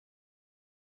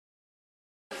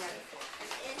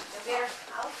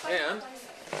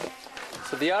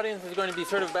So the audience is going to be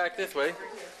sort of back this way.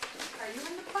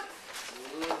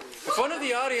 If one of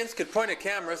the audience could point at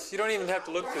cameras, you don't even have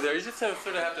to look through there. You just sort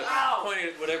of have to point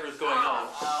at whatever is going on.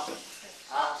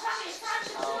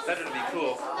 That would be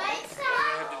cool. You don't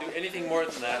have to do anything more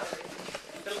than that.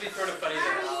 It'll be sort of fun to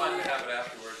have it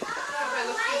afterwards.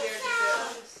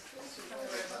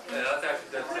 Yeah, that's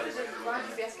actually that's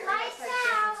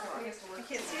You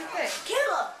can't see a thing.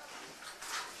 Caleb!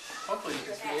 Hopefully you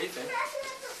can see anything.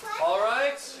 All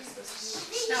right.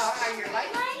 Now, are your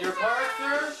lights? Your part,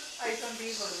 sir. Are you going to be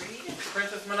able to read it?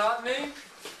 Princess Monotony.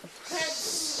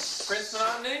 Prince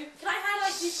Monotony. Can I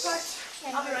highlight these parts?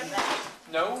 I'll be right back.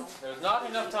 No, there's not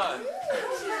enough time.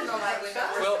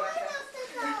 Well,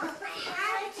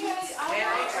 may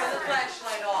I turn the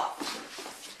flashlight off?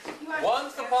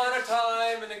 Once upon a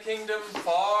time in a kingdom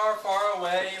far, far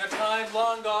away, in a time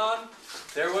long gone,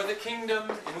 there was a kingdom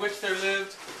in which there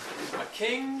lived a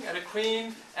king and a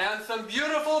queen and some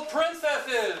beautiful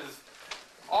princesses.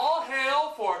 All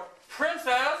hail for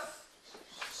Princess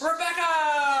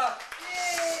Rebecca!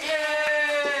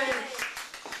 Yay!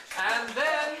 And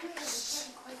then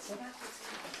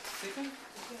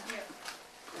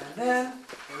there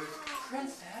was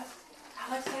Princess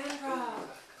Alexandra.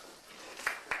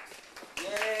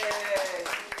 Yay!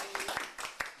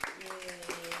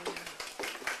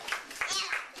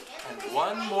 And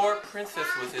one more princess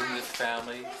was in this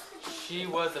family. She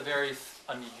was a very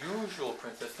unusual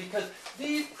princess because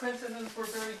these princesses were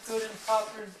very good and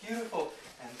proper and beautiful,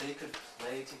 and they could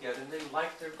play together, and they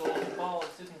liked their golden balls,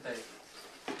 didn't they?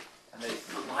 And they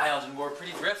smiled and wore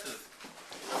pretty dresses.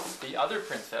 The other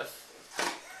princess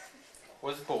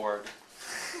was bored.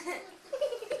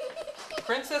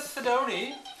 Princess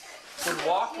Sidoni would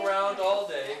walk around all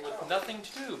day with nothing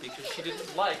to do because she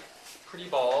didn't like pretty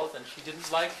balls and she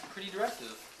didn't like pretty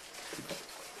dresses.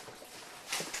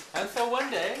 And so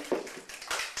one day,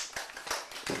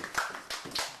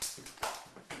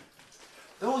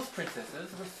 those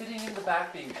princesses were sitting in the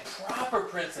back being proper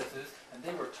princesses, and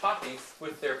they were talking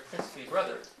with their princely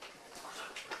brother.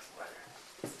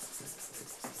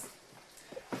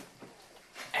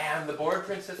 And the bored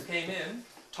princess came in,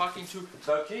 talking to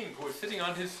the king, who was sitting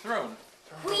on his throne.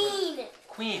 Queen!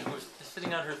 Queen, who was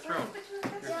sitting on her throne.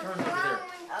 Your throne over there.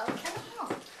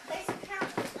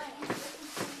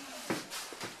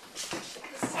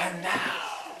 And now,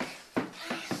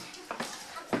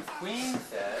 Queen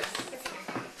says,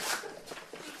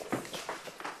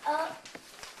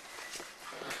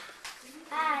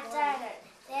 Darn it.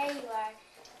 There you are.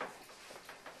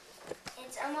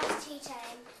 It's almost tea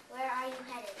time. Where are you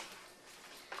headed?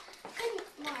 Good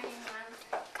morning,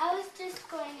 Mom. I was just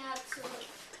going out to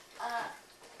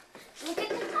look at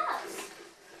the pups.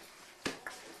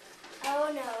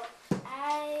 Oh no,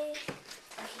 I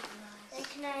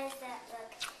recognize that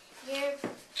look.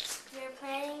 You're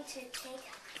planning to take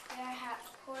your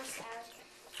horse out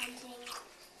hunting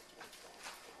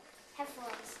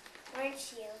heifers,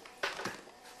 weren't you?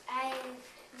 I've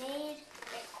made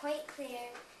it quite clear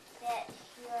that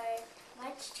you are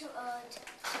much too old to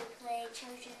play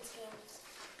children's games.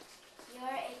 You're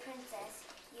a princess.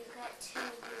 You've got to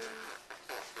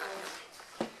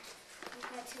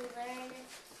learn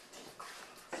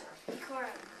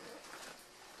decorum.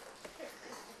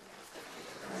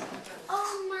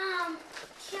 Oh, Mom,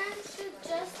 can't you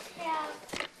just have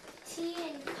tea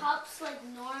in cups like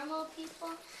normal people?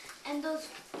 And those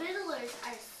fiddlers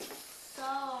are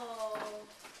so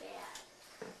bad.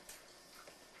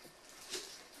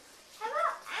 How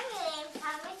about I'm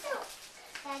going to too?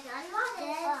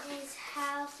 That is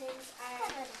how things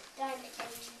are done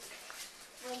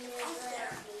when you're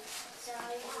lazy. So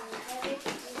you never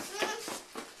do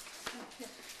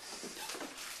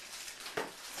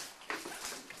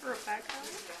Rebecca.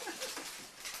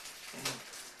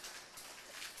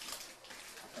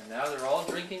 and now they're all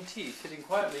drinking tea, sitting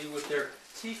quietly with their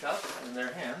teacups in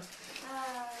their hands.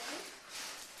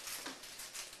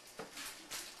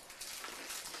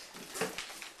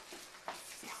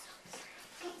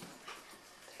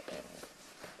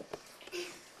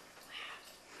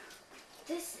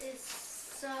 This is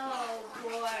so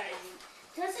boring.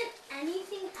 Doesn't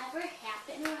anything ever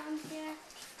happen around here?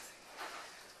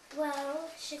 Well,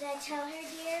 should I tell her,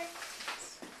 dear?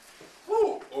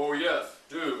 Oh yes,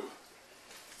 do.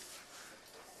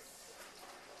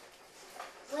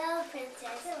 Well,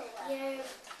 Princess, your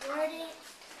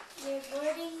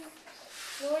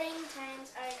boarding times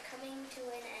are coming to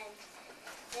an end.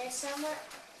 There's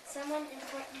someone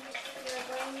important you're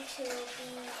going to be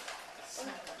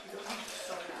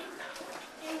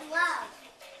in love.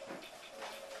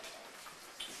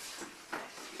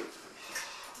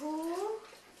 Who?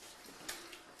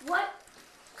 What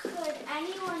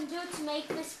anyone do to make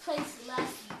this place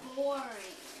less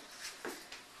boring?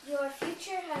 Your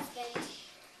future husband,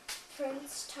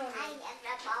 Prince Tony.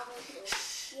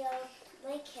 You'll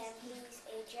like him.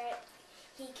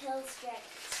 He kills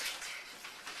dragons.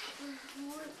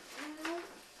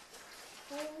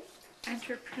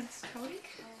 Enter Prince Tony?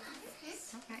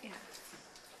 Okay, yeah.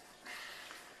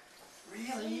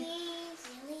 Really?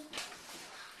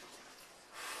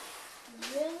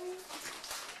 Really?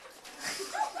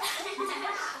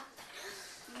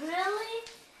 Really?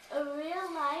 A real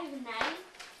live knight?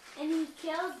 And he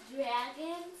kills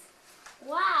dragons?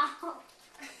 Wow!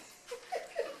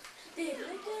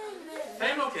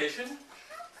 Same location,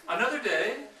 another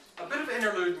day, a bit of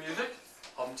interlude music,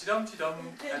 Humpty Dumpty Dum,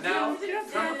 and now,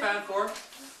 drum fan for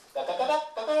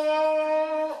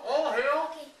all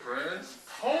hail Prince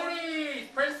Tony,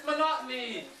 Prince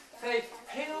Monotony. Say,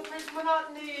 hail Prince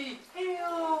Monotony,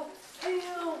 hail,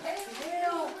 hail,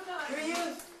 hail. Here he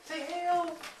is. Say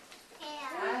hail.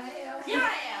 Here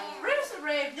I am, bravest of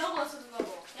brave, noblest of the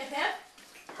noble. Hip hip.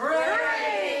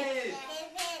 Hooray!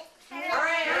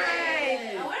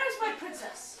 Hooray! Now where is my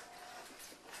princess?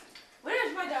 Where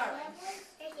is my darling?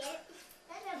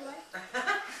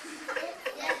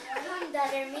 Come,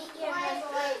 daughter, meet your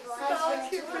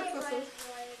husband.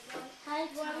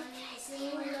 Hide one.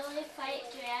 See Lily fight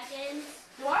dragons.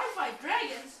 Do I fight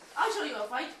dragons? I'll show you a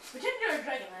fight. Pretend you're a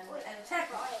dragon and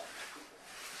attack me.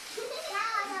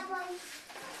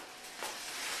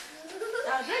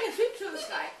 Now the dragon sweeps through the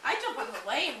sky. I jump out of the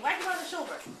way and whack him on the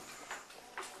shoulder.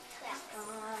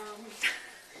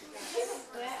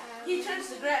 He turns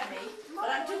to grab me, but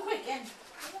I'm too quick and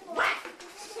whack!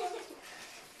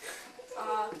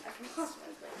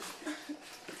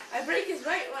 I break his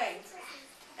right leg.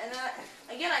 And then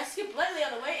again I skip lightly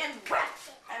on the way and whack!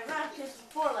 I wrap his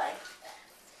foreleg.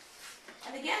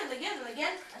 And again and again and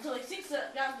again until he sinks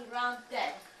down to the ground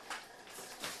dead.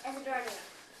 As a doornail.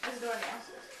 As a doornail.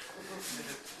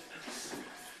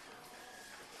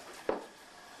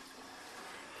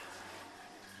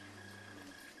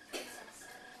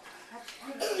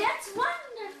 That's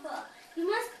wonderful. You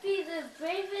must be the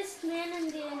bravest man in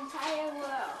the entire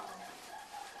world.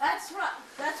 That's right.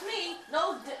 That's me.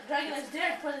 No dragon has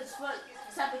dared put its foot,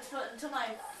 step its foot into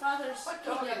my father's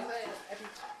kingdom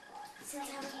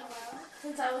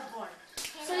since I was born.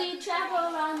 So you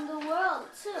travel around the world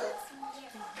too.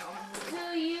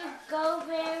 Do you go to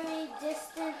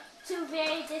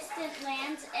very distant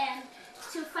lands and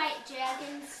to fight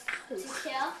dragons to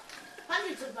kill?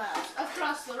 Hundreds of miles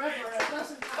across the river, a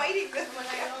dozen times. Fighting them When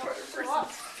I go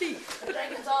person's feet. the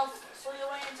dragons all flee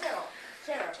away in terror.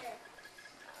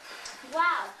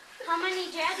 Wow. How many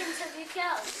dragons have you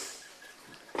killed?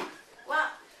 Well,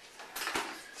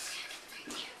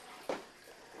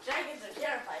 dragons are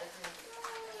terrified of me.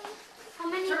 How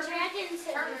many dragons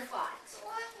have you fought?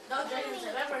 No dragons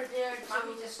have ever dared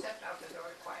Mommy to just stepped out the door,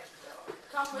 quiet the door.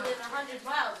 come within 100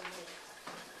 miles of me.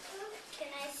 Can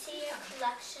I see a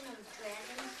collection of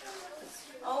dragons?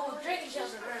 Oh, dragon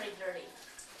shells are very dirty.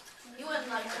 You wouldn't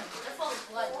like them. They're full of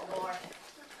blood and gore.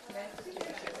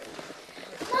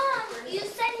 Mom, you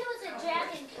said he was a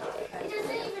dragon killer. He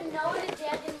doesn't even know what a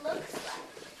dragon looks like.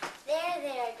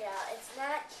 There, girl. It's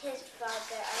not his fault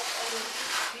there aren't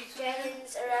any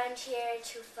dragons around here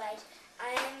to fight.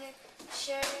 I'm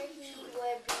sure he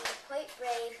would be quite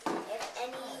brave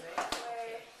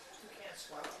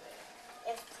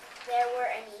if there were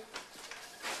any.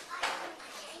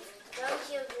 Don't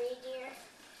you agree, dear?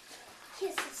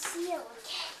 He's a seal,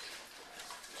 okay?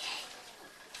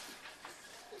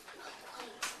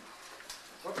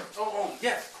 Oh,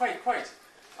 yes, quite.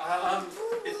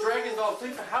 If dragons all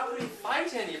flee, but how could he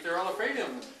fight any if they're all afraid of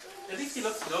him? At least he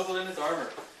looks noble in his armor.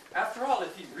 After all,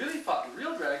 if he really fought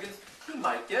real dragons, he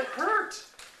might get hurt.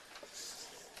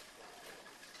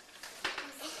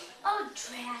 Oh,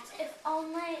 drat, if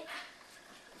only...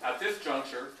 At this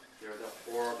juncture, there's a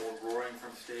horrible roaring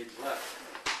from stage left.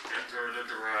 Enter the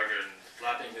dragon,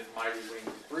 flapping his mighty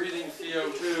wings, breathing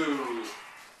CO2.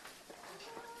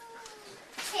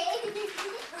 You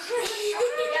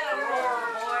gotta roar,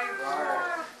 boy. Roar.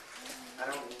 I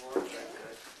don't roar that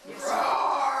good.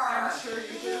 I'm sure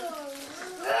you do.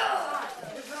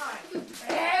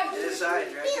 It is I,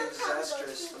 Dragon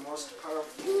Disastrous, the most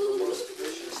powerful, the most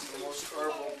vicious, the most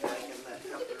horrible dragon that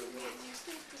ever lived.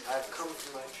 I've come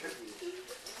for my tribute.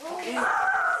 Okay,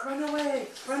 run away.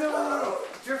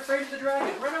 You're afraid of the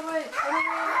dragon. Run away.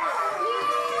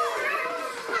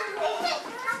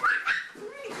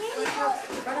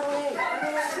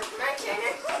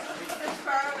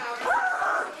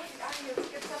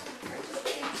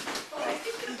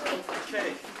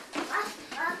 Okay.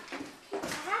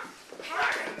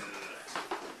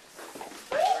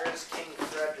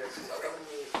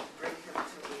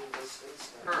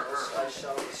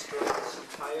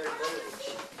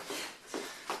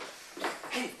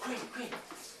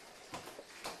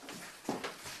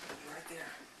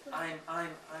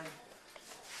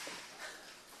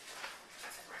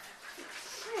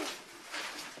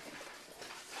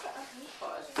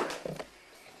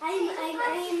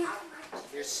 I'm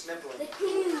You're sniveling. the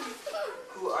queen.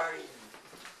 Who are you?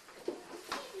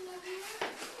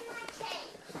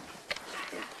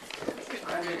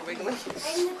 I'm wiggly.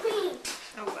 I'm the queen.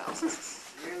 Oh well.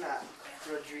 You're not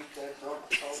Frederica.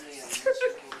 Don't call me a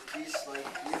miserable beast like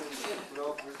you would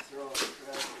overthrow a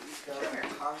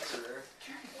conqueror.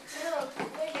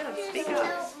 Speak So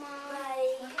up. my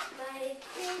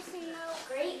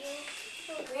great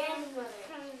grandmother.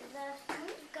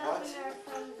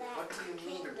 What do you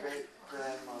mean, great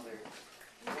grandmother?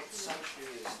 What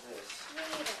century is this?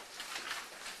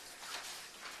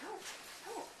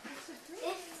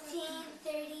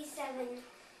 1537.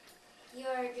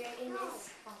 Your dragoness.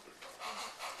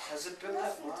 Has it been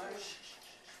that long?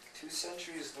 2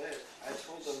 centuries later. I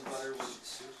told them butter wouldn't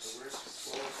suit the worst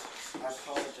clothes. I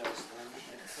apologize then.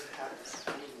 It could happen to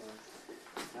anyone.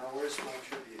 Now where's my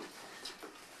tribute?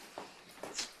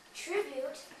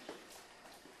 Tribute.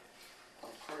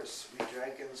 Of course, we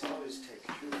dragons always take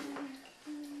tribute.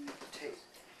 Take.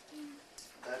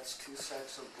 That's 2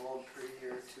 sacks of gold per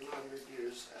year, 200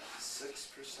 years at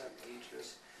 6%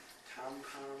 interest,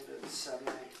 compounded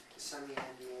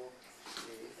semi-annual,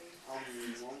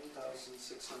 only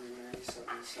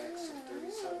 1,697 sacks of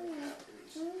 37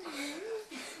 calories.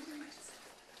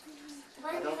 I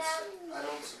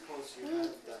don't suppose you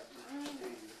have that much, do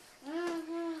you?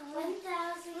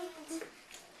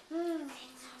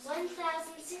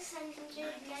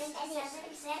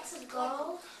 1,697 sacks of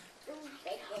gold.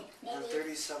 And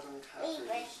 37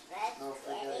 calories. No,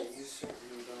 forget it, you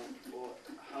certainly don't. Well,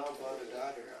 how about a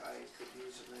daughter? I could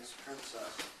use a nice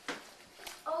princess.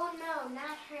 Oh no,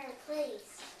 not her,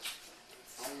 please.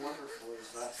 How wonderful is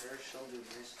that her? She'll do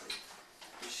nicely.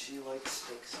 Does she like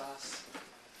steak sauce?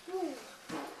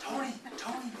 Tony,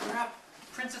 you're up.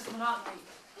 Princess Monotony.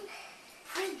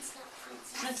 Prince, not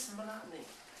princess. Princess Monotony.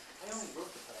 I only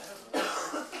wrote it, but I don't know.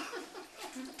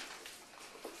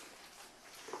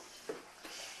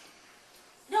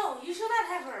 No, you shall not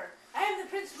have her. I am the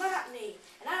Prince Monotony,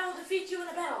 and I will defeat you in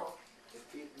a battle.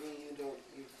 Defeat me, you don't.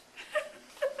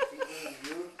 Defeat me,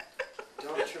 you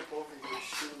don't trip over your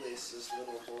shoelaces,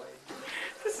 little boy.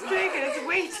 This dragon is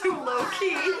way too low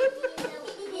key.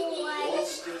 Old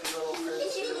stupid little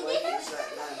prince, your life is at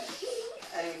an end.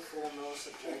 Any fool knows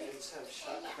that dragons have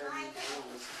shot carving down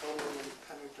is totally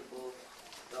impenetrable.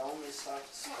 The only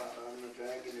soft spot on the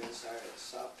dragon is our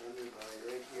soft underbelly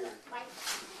right here.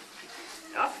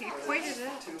 Oh, he pointed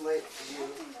it. Too late for you.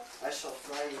 I shall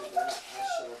fry you, then I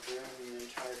shall burn your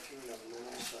entire kingdom, then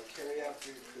I shall carry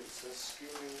after your princess,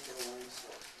 screaming her lungs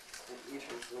and eat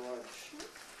her for lunch.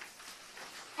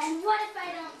 And what if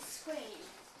I don't scream?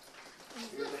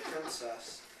 You're the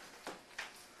princess.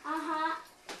 Uh-huh.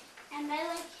 And I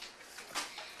like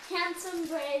handsome,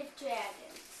 brave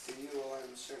dragons. To you,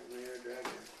 I'm certainly your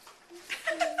dragon.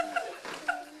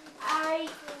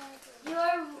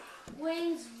 Your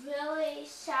wings really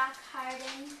shock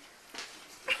hardened.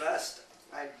 Best,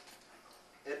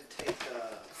 it'd take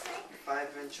a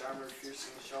 5-inch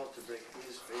armor-piercing shell to break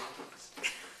these veins.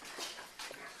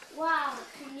 Wow,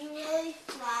 can you really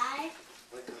fly?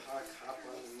 Like a hawk, hop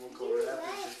on and we'll go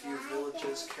ravage a few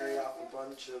villages, carry off a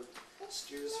bunch of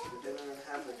steers for dinner, and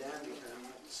have a dandy time,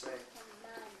 let's say.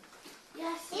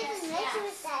 Yes.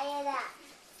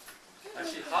 And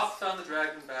she hops on the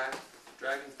dragon's back,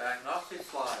 and off they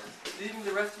fly, leaving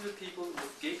the rest of the people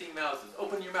with gaping mouths.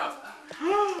 Open your mouth.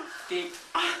 Gape.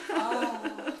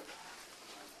 Oh.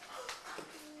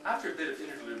 After a bit of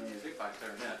interlude music by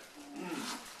clarinet,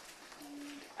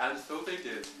 and so they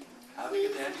did, having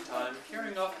a dandy time,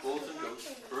 carrying off bulls and goats,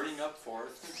 burning up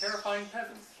forests, and terrifying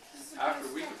peasants. After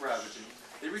a week of ravaging,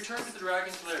 they returned to the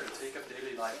dragon's lair to take up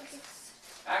daily life.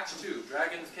 Act 2,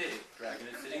 Dragon's Cave. Dragon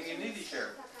is sitting in an easy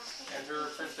chair. Enter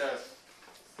Princess.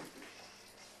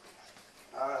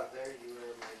 Ah, there you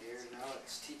are, my dear. Now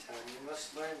it's tea time. You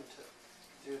must learn to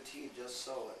do tea just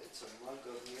so. It's a mug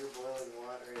of near boiling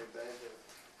water, a bag of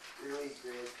early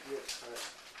grade peanut cut,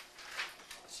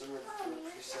 simmered for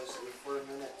precisely 4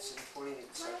 minutes and 28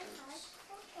 seconds.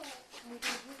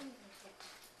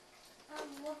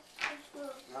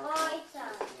 Now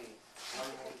count with me.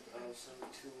 1,000,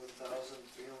 2,000,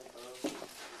 3,000.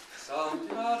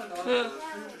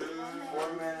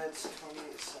 4 minutes,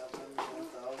 27,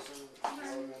 1,000, 4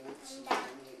 minutes, and 28,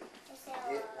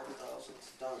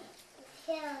 1,000's done.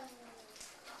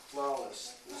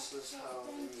 Flawless. This is how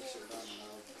things are done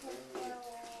now. Bring me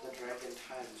the Dragon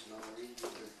Times and I'll read you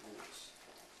their news.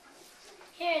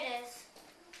 Here it is.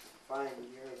 Fine,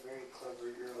 you're a very clever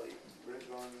girlie. We're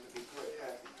going to be quite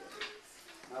happy together.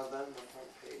 Now then, the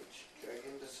front page.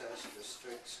 Dragon disaster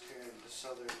strikes terror into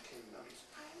southern kingdoms.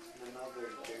 And another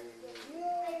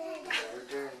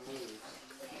daring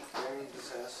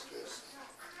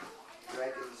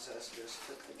disasters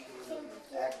took the kingdom of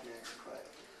Aknak by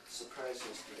surprise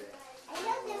yesterday.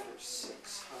 Over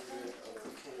 600 of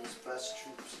the king's best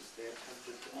troops as they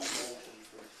attempted to prevent him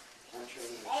from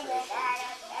entering the treasury.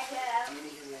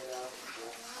 Beating him made off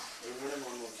with a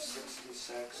minimum of 60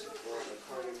 sacks of gold,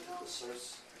 according to the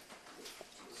source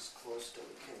is close to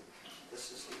the king.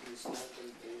 This is Edie's 9th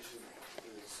invasion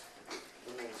in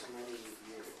as many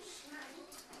years.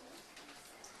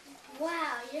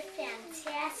 Wow, you're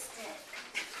fantastic.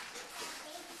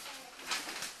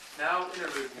 Now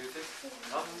interlude music.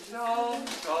 Dum dum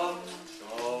dum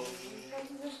dum.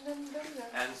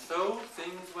 And so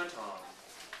things went on.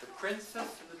 The princess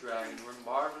and the dragon were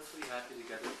marvelously happy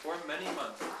together for many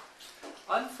months.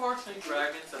 Unfortunately,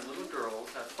 dragons and little girls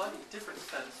have slightly different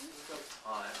senses of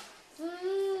time.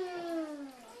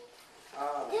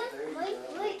 Ah, there you go,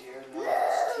 my dear. Now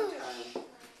it's tea time.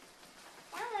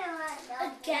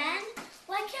 Again?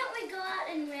 Why can't we go out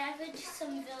and ravage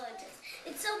some villages?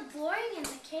 It's so boring in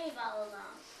the cave all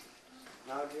alone.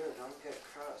 Now, dear, don't get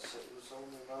cross. It was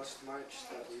only last March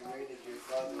that we raided your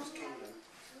father's kingdom.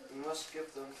 We must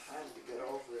give them time to get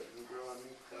over it and grow a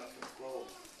new crop of gold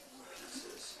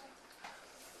pieces.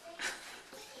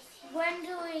 When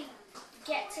do we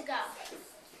get to go?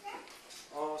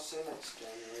 Oh, say next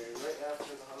January, right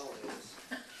after the holidays.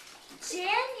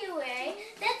 January?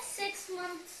 That's 6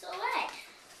 months away.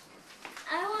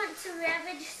 I want to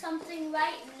ravage something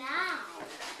right now.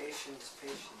 Patience,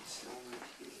 patience, only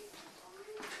tea.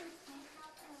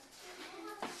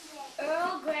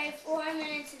 Earl Grey, 4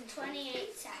 minutes and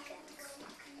 28 seconds.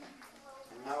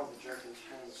 And now the jerk in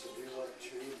time, so do you like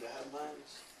to read the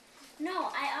headlines? No,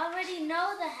 I already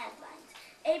know the headlines.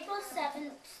 April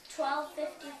 7th,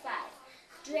 1255.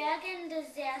 Dragon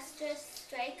disaster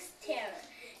strikes terror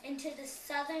into the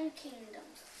southern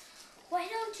kingdoms. Why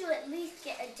don't you at least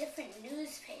get a different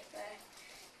newspaper?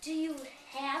 Do you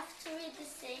have to read the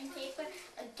same paper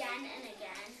again and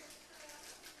again?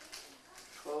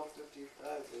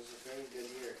 1255 was a very good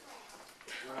year.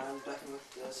 When I'm done with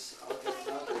this, I'll get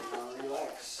another. Now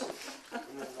relax. In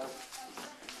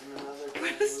another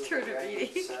What is time, Turner dragon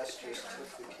reading? disasters took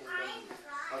the kingdom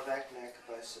of Aknak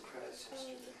by surprise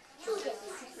yesterday.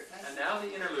 And now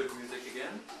the interlude music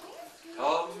again.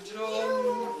 Dum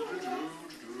dum.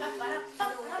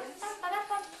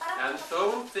 And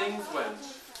so things went.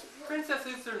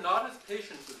 Princesses are not as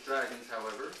patient with dragons,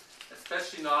 however,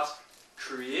 especially not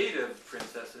creative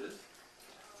princesses.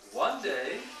 One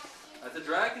day, as the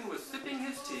dragon was sipping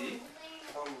his tea,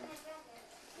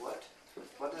 What?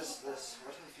 What is this?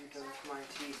 What have you done to my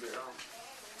tea, girl?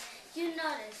 You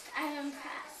noticed. I'm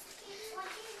impressed.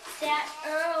 That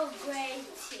Earl Grey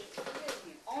tea.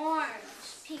 Orange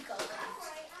pico cup.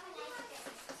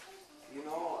 You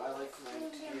know I like my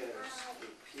tea as a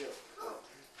peel.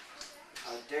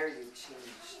 How dare you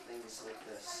change things like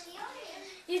this?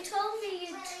 You told me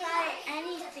you'd try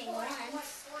anything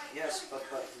once. Yes, but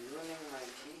ruining my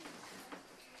tea?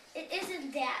 It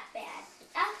isn't that bad.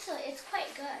 Actually, it's quite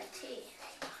good tea.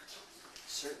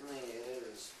 Certainly it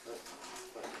is, but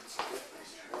it's different.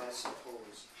 Well, I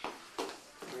suppose.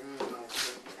 Bring me my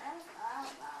paper.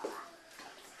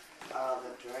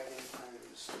 The dragon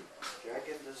times.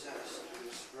 Dragon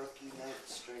disasters. Rookie knight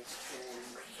strikes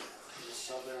terror. The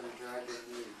southern dragon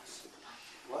leads.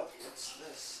 What's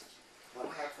this? What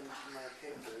happened to my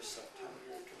paper?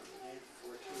 September 28th,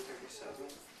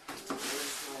 1437.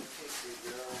 Where's my paper,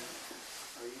 girl?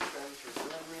 Are you trying to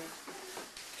ruin me?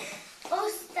 Oh,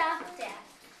 stop that.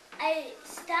 I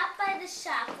stopped by the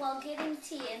shop while getting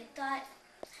tea and thought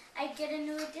I'd get a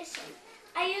new edition.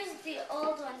 I used the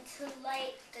old one to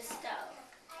light the stove.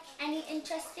 Any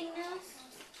interesting news?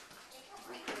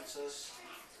 My princess,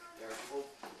 they're hopeless.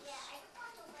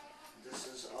 This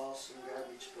is all some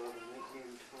garbage about a knight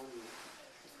named Tony.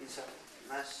 He's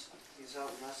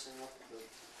out messing up the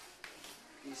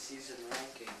preseason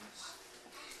rankings.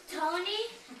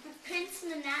 Tony? Prince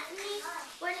Monotony?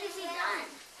 What has he done?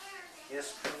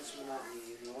 Yes, Prince Monotony,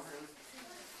 you know him?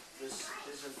 This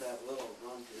isn't that little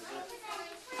runt, is it?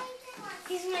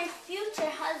 He's my future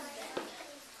husband.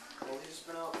 Well, he's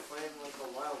been out fighting like a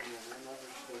wild man. I never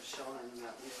should have shown him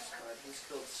that weak spot. He's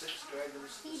killed 6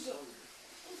 dragons this summer.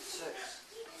 6.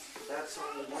 That's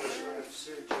only one short of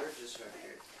Sir George's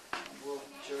record. Well,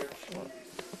 George,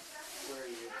 where are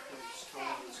you? Prince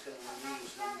Tony is going to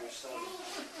lose number 7.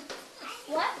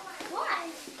 What? Why?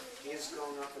 He's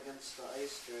going up against the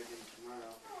ice dragon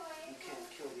tomorrow. You can't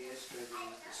kill the ice dragon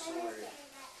with a sword.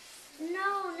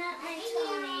 No, not my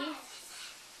Tony.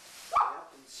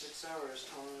 Yep, in 6 hours,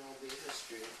 Tony will be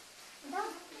history.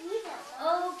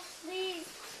 Oh, please,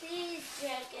 please,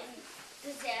 dragon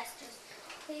disasters.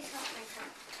 Please help my son.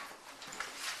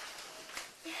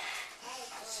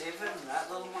 Saving that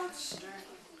little monster?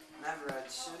 Never. I'd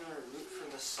sooner root for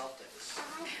the Celtics.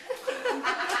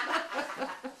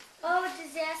 Oh,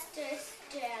 disastrous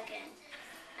dragon.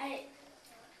 I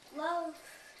love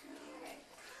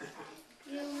him.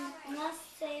 You must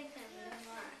save him, you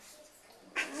must.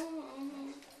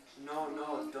 No,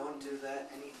 don't do that.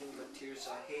 Anything but tears.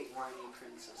 I hate whiny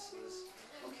princesses.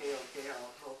 Okay,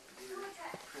 I'll help your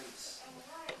prince.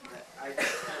 I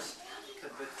detest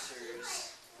kibitzers.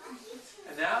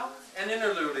 And now, an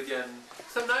interlude again.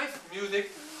 Some nice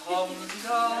music. Hum,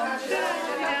 dum,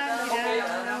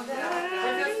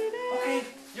 okay,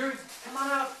 you're, come on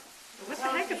out. What the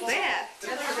heck is that?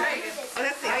 Oh,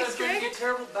 that's the There's ice going to be dragon? a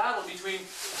terrible battle between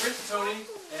Prince Tony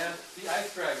and the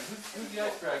Ice Dragon. Who's the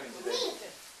Ice Dragon today?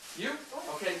 You?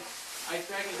 Okay, Ice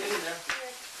Dragon, get in there.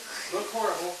 Look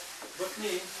horrible. Look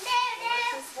mean.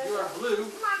 You are blue.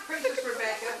 Princess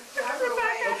Rebecca.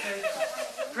 Okay.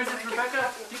 Princess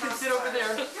Rebecca, you can sit over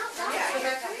there. Yeah,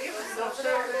 Rebecca, you can go sit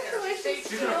over there.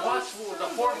 You're going to watch the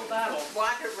horrible battle.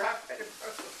 Wander rapid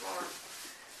across the floor.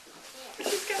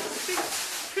 She's got this big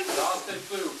princess. Lost and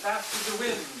flew fast as the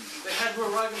wind. They had to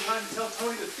arrive in time to tell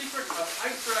Tony the secret of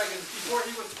ice dragons before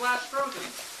he was flash frozen.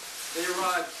 They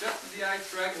arrived just as the ice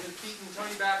dragon had beaten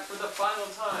Tony back for the final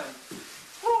time.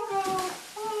 Oh no!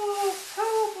 Oh,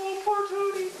 help! Oh, poor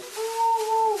Tony!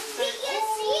 Oh! The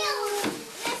seal!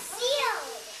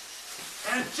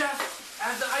 And just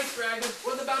as the ice dragon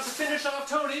was about to finish off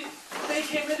Tony, they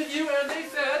came into view and they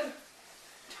said,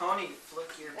 Tony,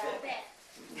 flick your bit.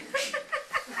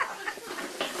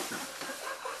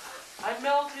 I'm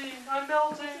melting! I'm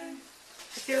melting!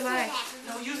 It's your life.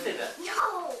 No, you say that.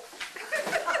 No!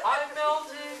 I'm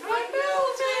melting! I'm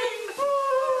melting!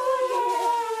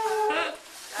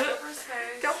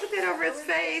 Don't put that over his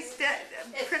face,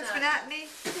 Prince Monotony.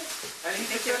 And he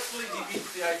successfully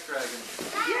defeats the ice dragon.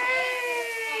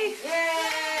 Yay!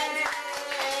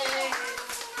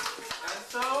 And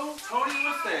so, Tony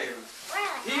was saved.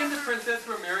 He and the princess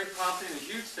were married promptly in a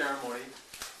huge ceremony.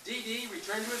 Dee Dee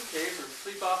returned to his cave to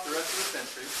sleep off the rest of the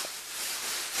century.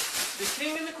 The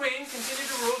king and the queen continued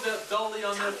to rule dully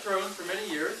on their thrones for many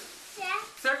years.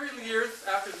 Several years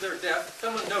after their death,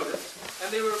 someone noticed,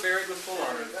 and they were buried with full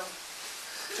honor.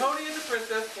 Tony and the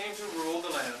princess came to rule the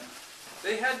land.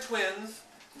 They had twins.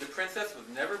 The princess was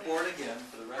never born again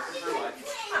for the rest of her life.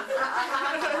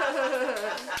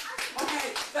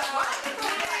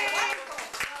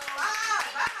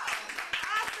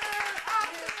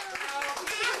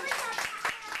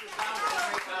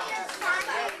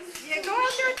 Yeah, go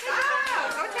out there and take a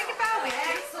bow. Go take a bow, man.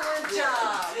 Excellent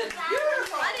job.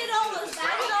 I did all the hats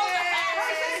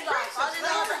and stuff. I did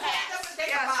all the hats.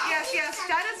 Yes.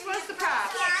 Dennis was the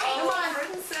prop. Come on,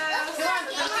 princess. Come on,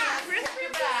 Prince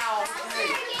your bow.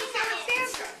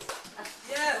 Alexandra.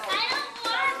 Yes.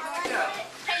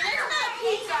 Hey, there's no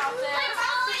pizza out there.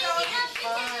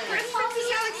 Where's Princess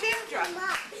Alexandra?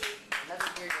 Let's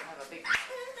hear you have a big.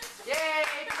 Yay,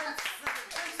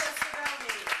 Princess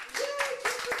Sidoni.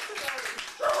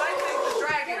 I think the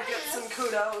dragon gets some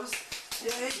kudos.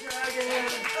 Yay, dragon.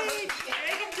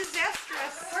 Dragon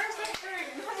disastrous.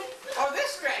 Oh,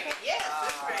 this dragon. Yes,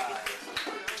 this dragon.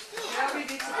 Now we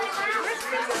need to Where's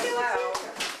Princess Alexandra?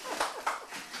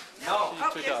 No, Oh,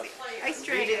 there's the ice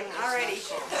dragon. Alrighty.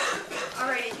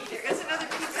 There is another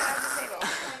pizza on the table.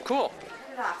 Cool.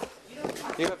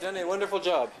 You have done a wonderful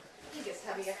job. He gets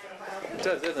heavy after a while. It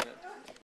does, doesn't it?